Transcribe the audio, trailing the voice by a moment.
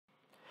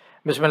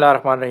Bismillah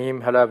ar-Rahman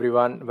Rahim. Hello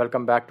everyone.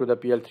 Welcome back to the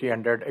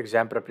PL-300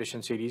 exam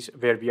preparation series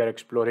where we are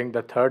exploring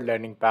the third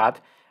learning path,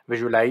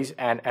 visualize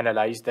and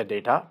analyze the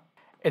data.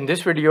 In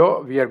this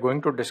video, we are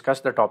going to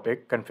discuss the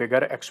topic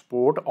configure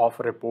export of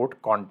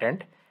report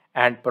content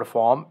and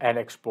perform an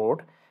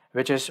export,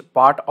 which is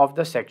part of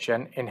the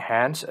section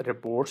enhance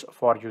reports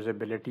for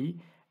usability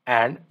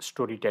and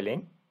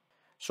storytelling.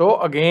 So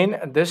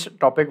again, this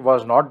topic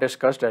was not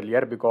discussed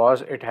earlier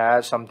because it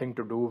has something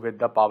to do with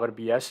the Power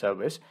BI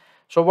service.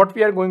 So what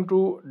we are going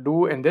to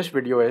do in this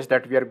video is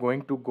that we are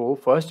going to go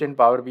first in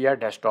Power BI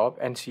desktop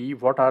and see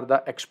what are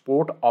the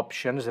export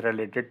options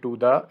related to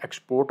the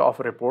export of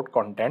report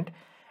content.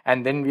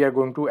 And then we are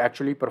going to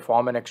actually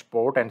perform an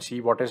export and see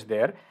what is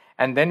there.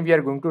 And then we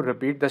are going to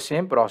repeat the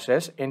same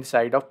process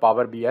inside of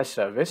Power BI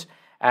service.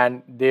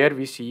 And there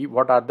we see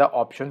what are the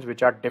options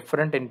which are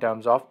different in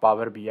terms of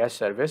Power BI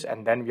service,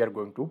 and then we are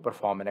going to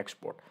perform an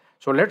export.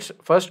 So let's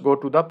first go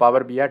to the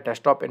Power BI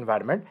desktop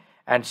environment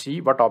and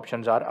see what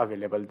options are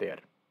available there.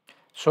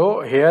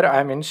 So here I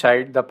am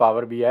inside the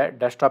Power BI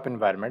desktop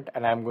environment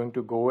and I am going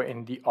to go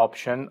in the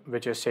option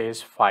which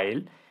says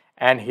file,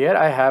 and here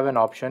I have an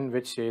option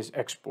which says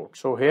export.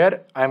 So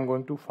here I am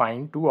going to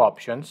find two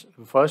options.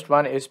 The first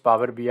one is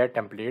Power BI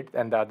template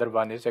and the other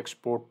one is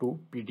export to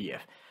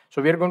PDF.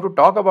 So we are going to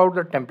talk about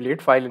the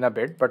template file in a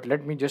bit, but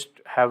let me just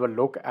have a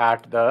look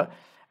at the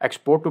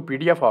export to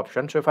PDF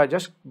option. So if I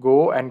just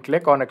go and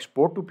click on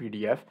export to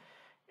PDF,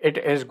 it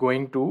is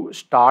going to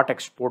start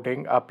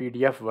exporting a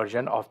PDF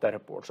version of the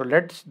report. So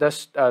let's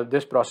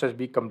this process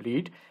be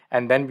complete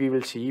and then we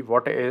will see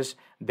what is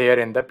there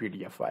in the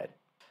PDF file.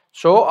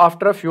 So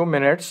after a few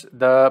minutes,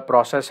 the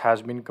process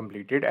has been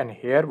completed, and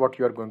here what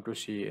you are going to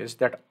see is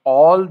that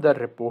all the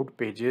report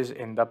pages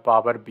in the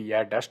Power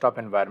BI desktop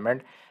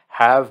environment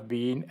have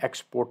been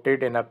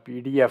exported in a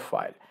PDF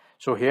file.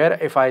 So here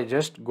if I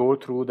just go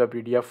through the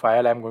PDF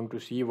file, I'm going to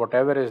see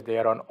whatever is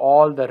there on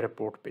all the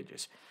report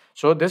pages.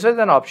 So this is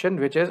an option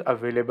which is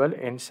available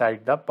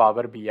inside the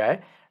Power BI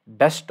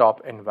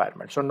desktop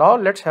environment. So now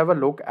let's have a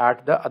look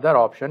at the other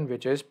option,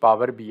 which is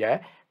Power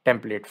BI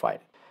template file.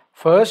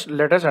 First,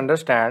 let us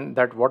understand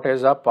that what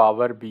is a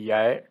Power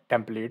BI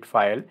template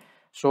file.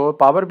 So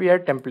Power BI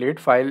template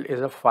file is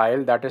a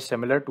file that is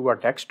similar to a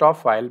desktop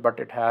file,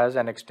 but it has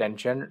an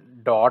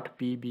extension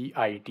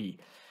 .pbit.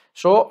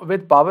 So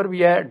with Power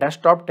BI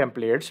desktop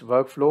templates,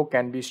 workflow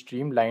can be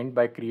streamlined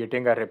by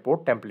creating a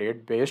report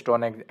template based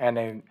on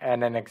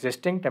an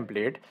existing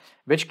template,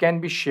 which can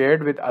be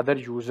shared with other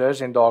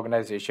users in the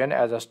organization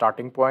as a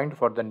starting point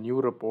for the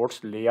new reports,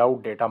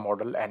 layout, data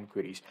model, and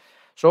queries.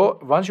 So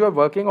once you are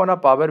working on a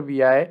Power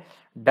BI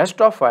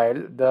desktop file,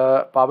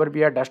 the Power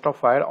BI desktop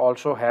file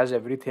also has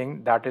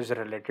everything that is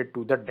related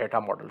to the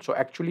data model. So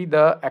actually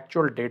the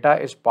actual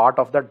data is part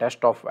of the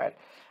desktop file.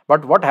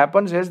 But what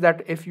happens is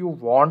that if you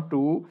want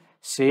to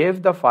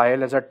save the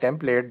file as a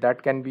template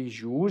that can be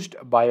used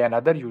by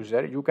another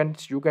user, you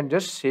can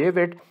just save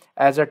it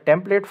as a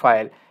template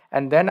file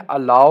and then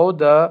allow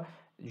the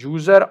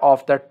user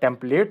of the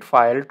template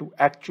file to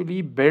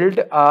actually build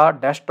a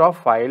desktop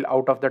file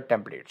out of the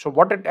template. So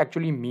what it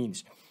actually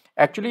means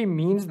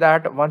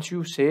that once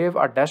you save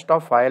a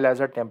desktop file as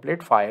a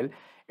template file,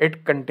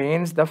 it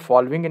contains the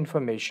following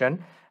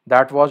information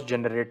that was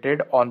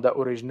generated on the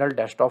original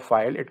desktop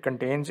file. It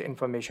contains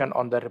information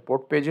on the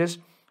report pages,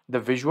 the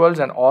visuals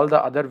and all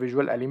the other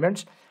visual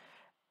elements,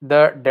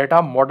 the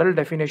data model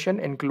definition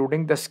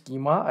including the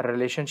schema,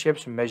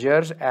 relationships,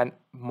 measures and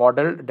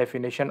model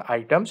definition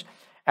items,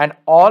 and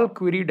all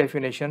query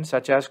definitions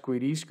such as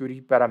queries,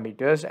 query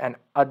parameters and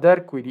other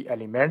query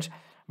elements.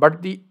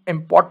 But the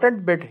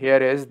important bit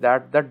here is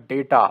that the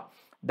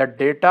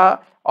data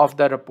of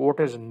the report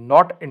is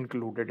not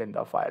included in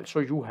the file. So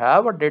you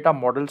have a data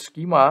model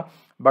schema,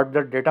 but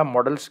the data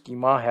model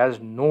schema has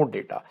no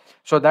data.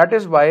 So that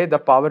is why the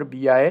Power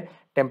BI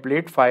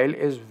template file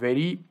is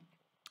very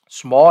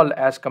small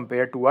as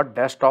compared to a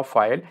desktop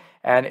file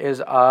and is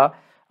a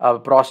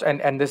process,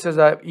 and this is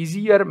a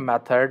easier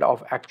method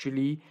of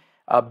actually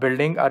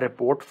building a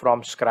report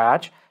from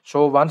scratch.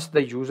 So once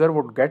the user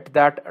would get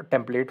that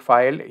template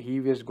file, he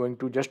is going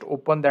to just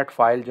open that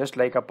file just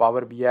like a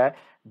Power BI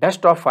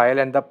desktop file,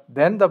 and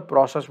then the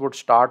process would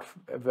start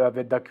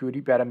with the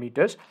query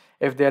parameters.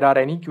 If there are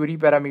any query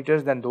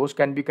parameters, then those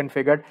can be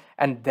configured,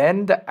 and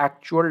then the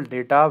actual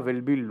data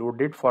will be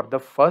loaded for the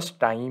first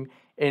time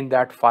in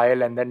that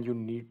file, and then you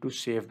need to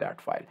save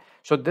that file.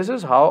 So this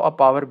is how a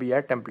Power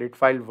BI template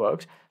file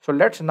works. So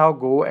let's now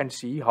go and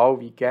see how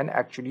we can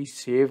actually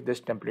save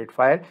this template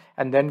file,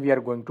 and then we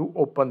are going to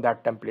open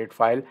that template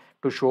file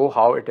to show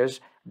how it is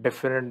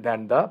different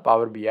than the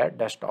Power BI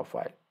desktop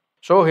file.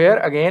 So here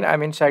again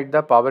I'm inside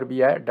the Power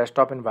BI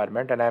desktop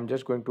environment and I'm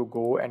just going to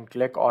go and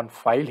click on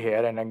file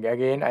here, and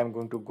again I'm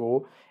going to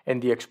go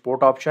in the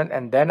export option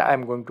and then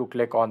I'm going to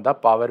click on the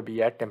Power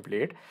BI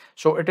template.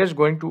 So it is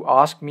going to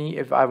ask me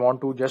if I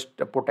want to just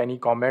put any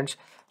comments.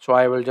 So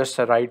I will just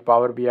write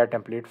Power BI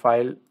template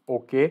file,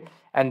 okay,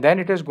 and then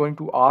it is going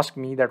to ask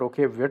me that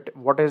okay,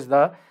 what is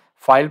the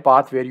file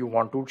path where you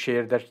want to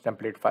share that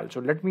template file. So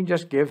let me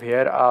just give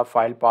here a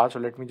file path. So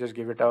let me just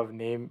give it a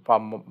name,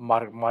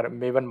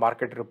 Maven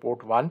Market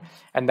Report 1,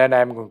 and then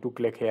I'm going to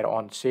click here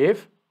on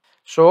save.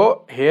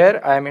 So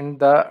here I'm in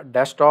the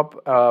desktop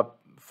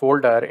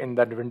folder, in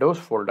the Windows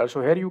folder.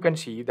 So here you can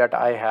see that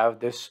I have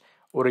this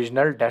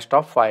original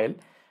desktop file,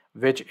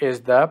 which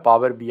is the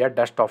Power BI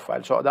desktop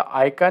file. So the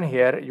icon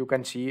here you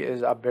can see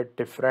is a bit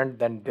different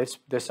than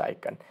this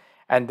icon.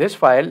 And this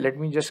file, let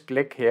me just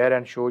click here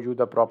and show you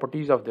the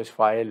properties of this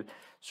file.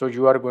 So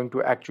you are going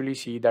to actually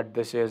see that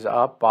this is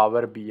a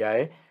Power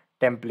BI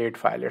template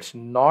file. It's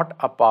not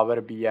a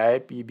Power BI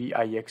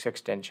PBIX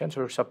extension.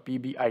 So it's a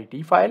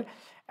PBIT file.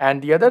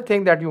 And the other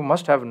thing that you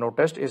must have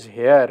noticed is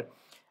here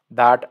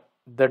that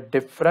the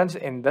difference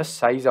in the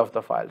size of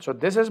the file. So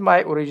this is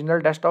my original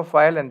desktop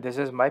file and this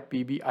is my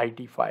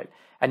PBIT file.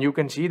 And you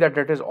can see that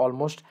it is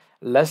almost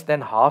less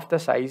than half the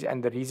size,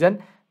 and the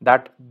reason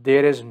that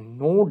there is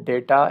no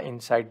data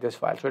inside this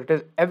file. So it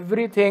is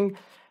everything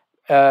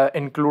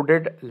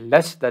included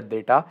less the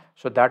data.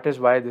 So that is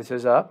why this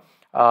is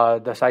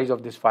the size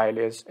of this file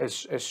is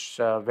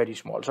very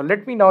small. So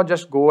let me now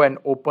just go and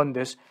open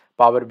this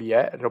Power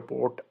BI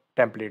report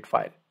template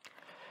file.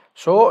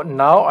 So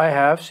now I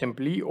have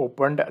simply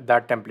opened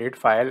that template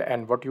file,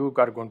 and what you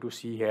are going to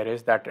see here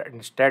is that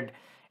instead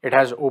it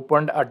has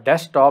opened a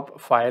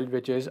desktop file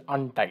which is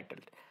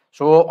untitled.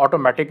 So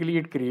automatically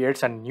it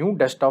creates a new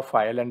desktop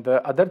file, and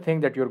the other thing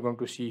that you're going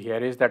to see here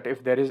is that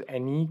if there is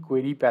any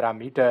query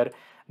parameter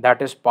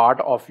that is part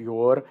of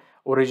your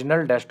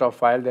original desktop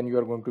file, then you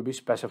are going to be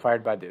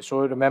specified by this. So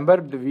remember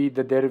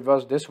there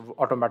was this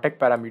automatic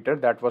parameter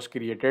that was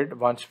created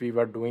once we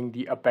were doing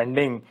the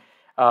appending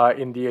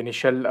in the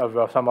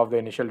initial some of the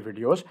initial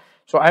videos.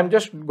 So I'm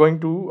just going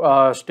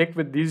to stick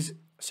with these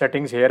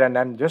settings here, and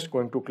I'm just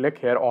going to click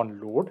here on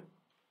load.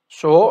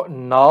 So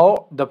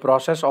now the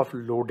process of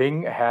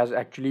loading has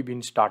actually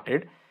been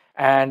started,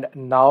 and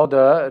now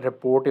the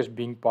report is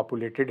being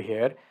populated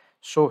here.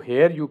 So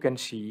here you can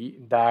see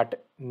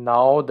that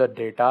now the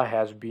data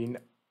has been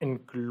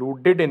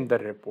included in the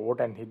report,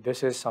 and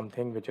this is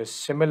something which is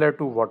similar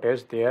to what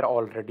is there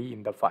already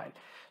in the file.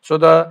 So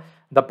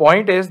the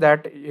point is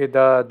that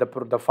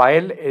the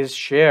file is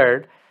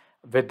shared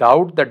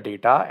without the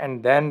data,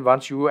 and then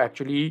once you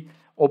actually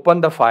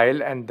open the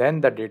file, and then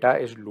the data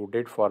is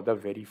loaded for the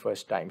very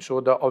first time. So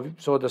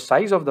the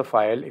size of the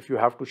file, if you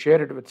have to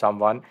share it with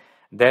someone,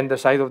 then the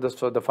size of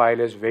the file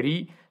is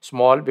very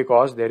small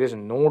because there is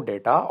no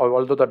data, or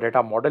although the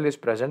data model is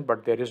present,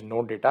 but there is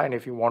no data. And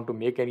if you want to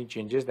make any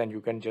changes, then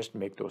you can just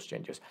make those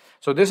changes.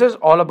 So this is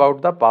all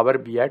about the Power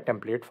BI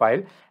template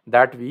file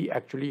that we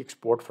actually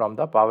export from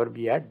the Power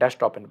BI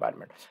desktop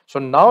environment. So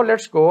now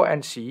let's go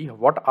and see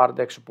what are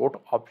the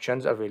export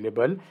options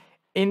available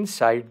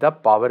inside the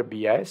Power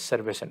BI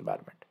service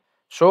environment.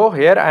 So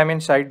here I am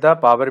inside the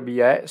Power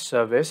BI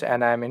service,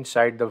 and I am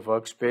inside the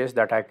workspace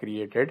that I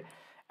created.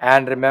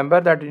 And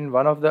remember that in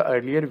one of the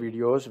earlier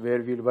videos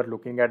where we were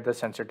looking at the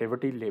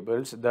sensitivity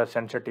labels, the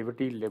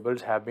sensitivity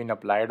labels have been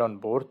applied on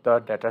both the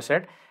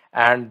dataset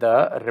and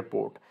the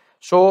report.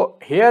 So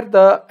here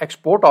the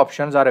export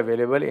options are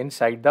available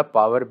inside the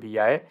Power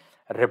BI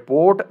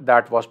report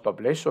that was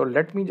published. So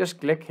let me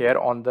just click here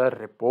on the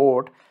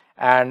report,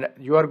 and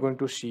you are going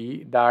to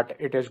see that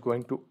it is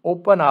going to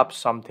open up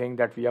something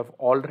that we have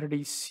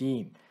already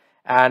seen.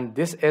 And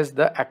this is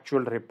the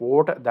actual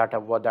report that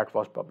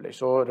was published.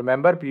 So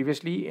remember,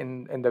 previously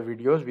in the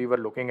videos we were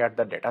looking at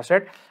the data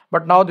set,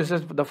 but now this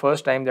is the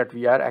first time that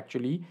we are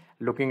actually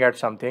looking at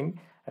something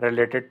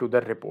related to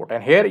the report.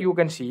 And here you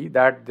can see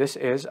that this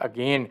is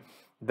again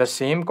the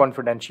same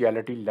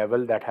confidentiality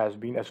level that has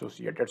been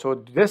associated.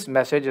 So this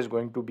message is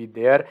going to be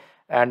there,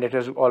 and it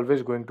is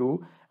always going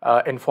to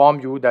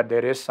inform you that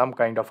there is some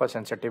kind of a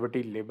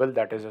sensitivity label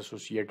that is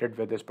associated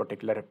with this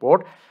particular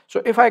report.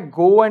 So if I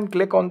go and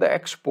click on the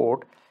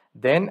export,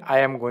 then I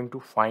am going to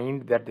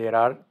find that there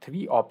are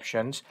three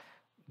options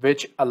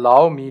which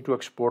allow me to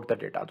export the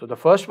data. So the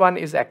first one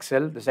is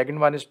Excel, the second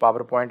one is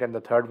PowerPoint, and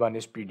the third one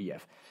is PDF.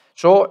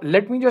 So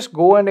let me just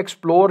go and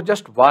explore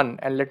just one,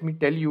 and let me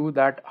tell you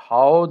that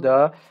how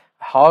the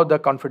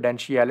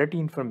confidentiality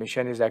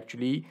information is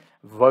actually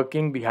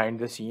working behind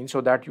the scenes,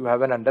 so that you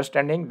have an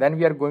understanding. Then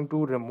we are going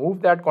to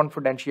remove that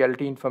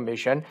confidentiality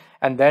information,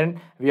 and then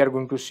we are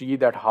going to see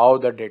that how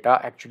the data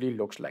actually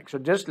looks like. So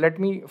just let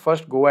me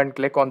first go and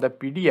click on the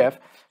PDF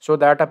so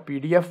that a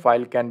PDF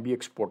file can be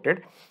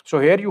exported. So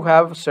here you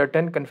have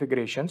certain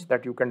configurations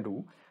that you can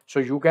do. So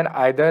you can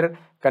either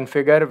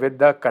configure with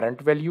the current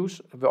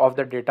values of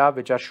the data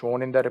which are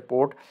shown in the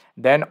report.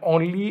 Then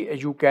only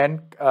you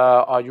can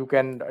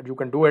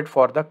do it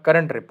for the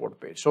current report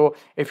page. So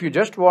if you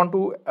just want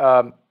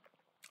to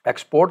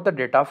export the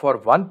data for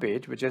one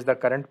page, which is the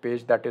current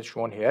page that is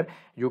shown here,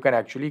 you can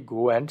actually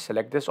go and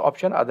select this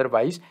option.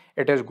 Otherwise,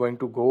 it is going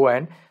to go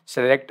and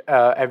select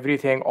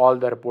everything, all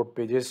the report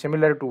pages,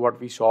 similar to what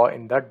we saw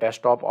in the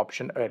desktop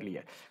option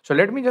earlier. So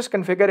let me just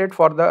configure it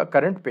for the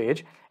current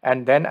page,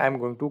 and then I'm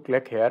going to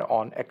click here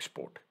on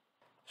export.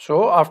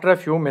 So after a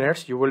few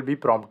minutes, you will be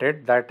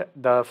prompted that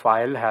the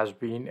file has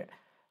been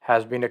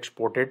has been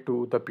exported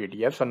to the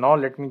PDF. So now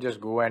let me just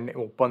go and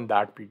open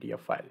that PDF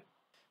file.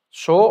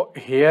 So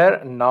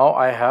here now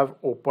I have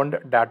opened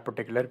that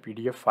particular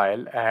PDF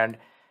file, and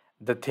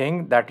the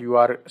thing that you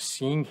are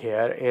seeing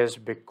here is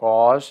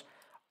because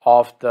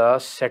of the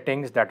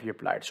settings that we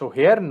applied. So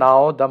here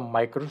now the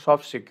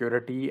Microsoft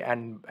security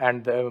and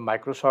the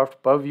Microsoft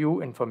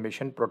Purview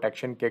information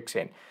protection kicks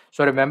in.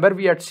 So remember,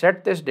 we had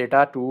set this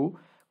data to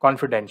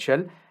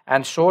confidential,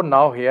 and so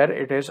now here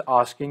it is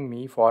asking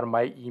me for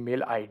my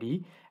email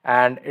ID,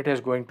 and it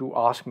is going to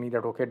ask me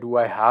that, okay, do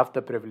I have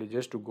the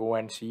privileges to go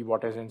and see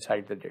what is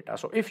inside the data?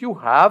 So if you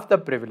have the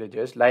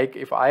privileges, like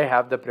if I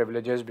have the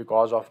privileges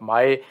because of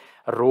my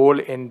role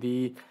in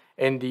the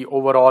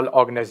overall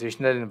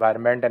organizational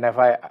environment, and if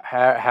I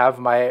have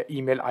my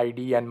email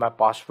ID and my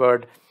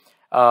password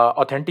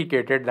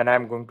authenticated, then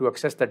I'm going to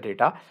access the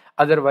data.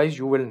 Otherwise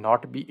you will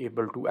not be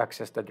able to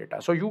access the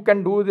data. So you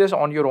can do this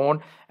on your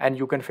own and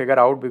you can figure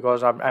out,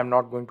 because I'm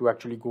not going to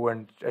actually go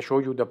and show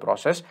you the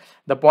process.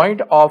 The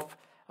point of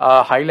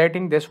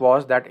highlighting this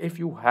was that if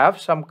you have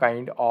some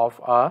kind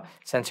of a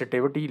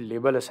sensitivity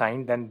label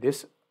assigned, then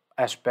this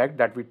aspect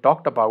that we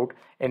talked about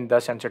in the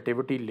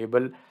sensitivity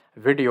label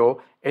video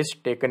is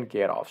taken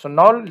care of. So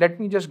now let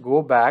me just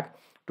go back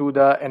to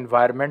the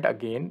environment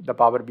again, the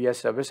Power BI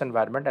service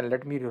environment, and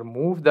let me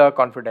remove the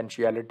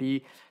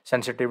confidentiality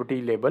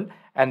sensitivity label,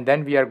 and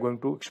then we are going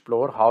to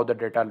explore how the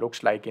data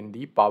looks like in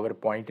the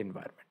PowerPoint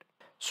environment.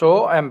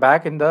 So I'm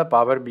back in the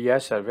Power BI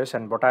service,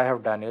 and what I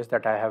have done is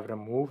that I have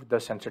removed the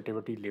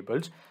sensitivity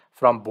labels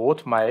from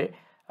both my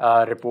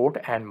report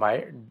and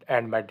my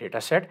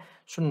data set.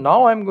 So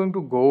now I'm going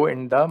to go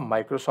in the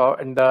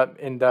Microsoft in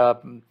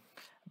the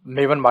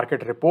Maven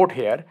Market report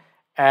here,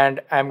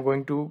 and I'm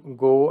going to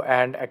go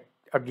and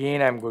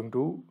again I'm going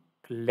to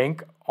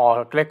link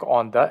or click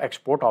on the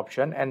export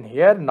option, and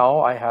here now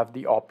I have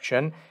the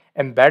option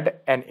embed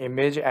an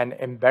image and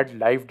embed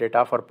live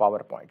data for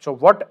PowerPoint. So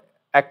what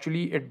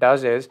actually it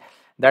does is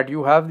that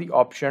you have the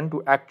option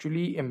to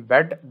actually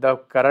embed the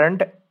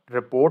current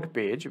report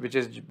page, which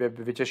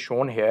is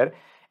shown here,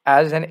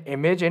 as an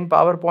image in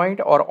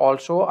PowerPoint, or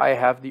also I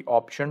have the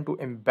option to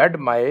embed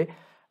my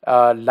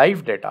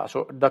live data.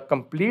 So the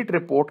complete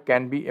report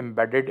can be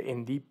embedded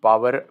in the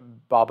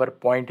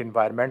PowerPoint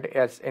environment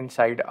as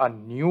inside a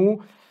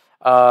new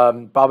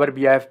Power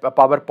BI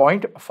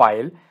PowerPoint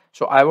file.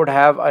 So I would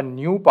have a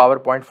new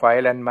PowerPoint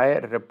file, and my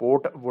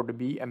report would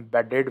be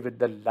embedded with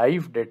the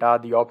live data,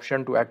 the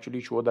option to actually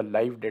show the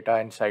live data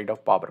inside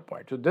of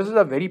PowerPoint. So this is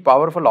a very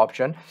powerful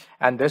option,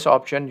 and this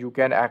option you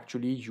can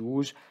actually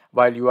use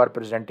while you are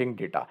presenting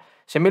data.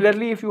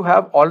 Similarly, if you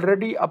have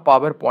already a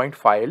PowerPoint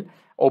file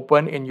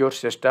open in your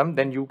system,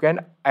 then you can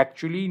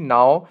actually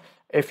now,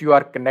 if you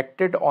are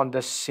connected on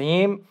the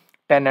same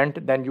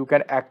tenant, then you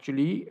can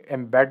actually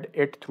embed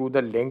it through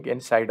the link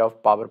inside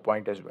of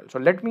PowerPoint as well. So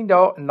let me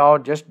now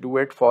just do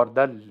it for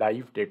the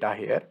live data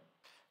here.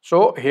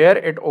 So here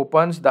it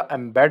opens the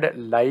embed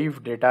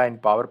live data in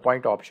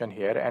PowerPoint option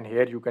here, and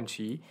here you can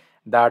see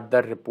that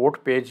the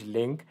report page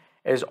link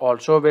is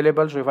also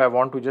available. So if I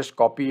want to just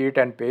copy it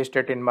and paste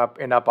it in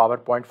a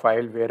PowerPoint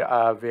file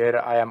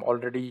where I am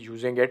already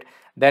using it,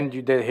 then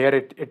here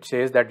it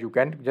says that you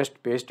can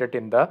just paste it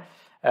in the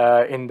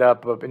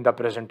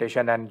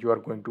presentation, and you are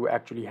going to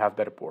actually have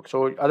the report.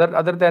 So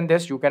other than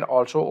this, you can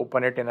also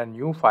open it in a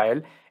new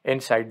file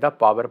inside the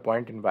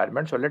PowerPoint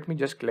environment. So let me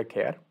just click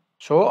here.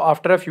 So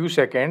after a few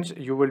seconds,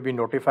 you will be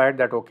notified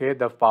that, okay,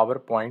 the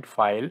PowerPoint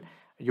file,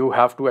 you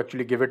have to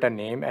actually give it a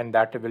name, and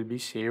that will be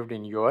saved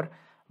in your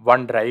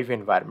OneDrive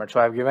environment. So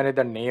I've given it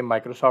the name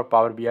Microsoft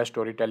Power BI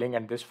Storytelling,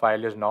 and this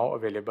file is now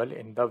available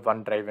in the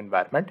OneDrive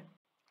environment.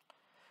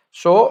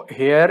 So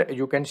here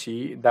you can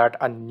see that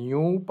a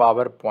new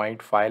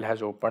PowerPoint file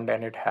has opened,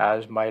 and it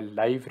has my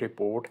live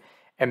report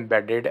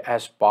embedded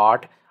as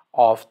part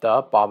of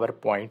the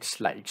PowerPoint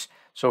slides.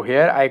 So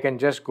here I can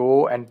just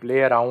go and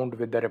play around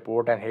with the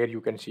report, and here you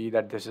can see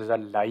that this is a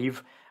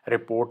live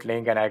report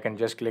link, and I can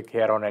just click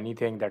here on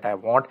anything that I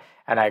want,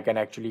 and I can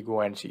actually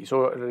go and see.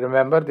 So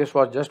remember, this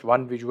was just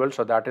one visual,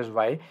 so that is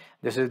why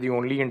this is the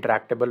only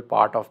interactable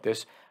part of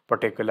this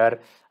particular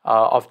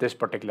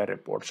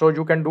report. So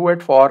you can do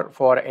it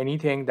for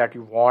anything that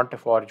you want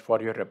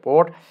for your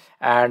report,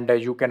 and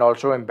you can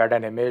also embed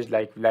an image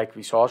like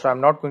we saw. So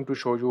I'm not going to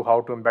show you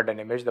how to embed an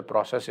image. The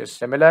process is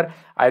similar.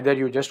 Either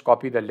you just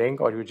copy the link,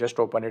 or you just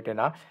open it in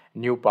a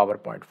new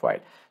PowerPoint file.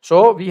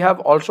 So we have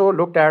also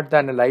looked at the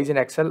analyze in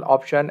Excel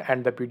option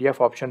and the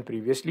PDF option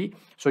previously.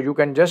 So you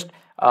can just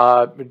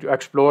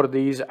explore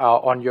these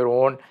on your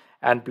own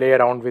and play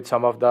around with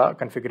some of the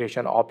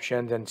configuration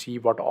options and see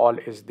what all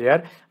is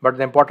there. But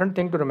the important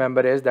thing to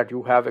remember is that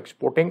you have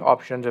exporting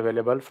options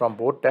available from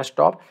both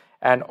desktop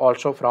and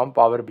also from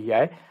Power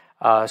BI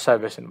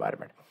service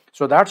environment.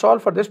 So that's all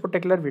for this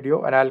particular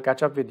video, and I'll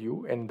catch up with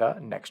you in the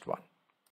next one.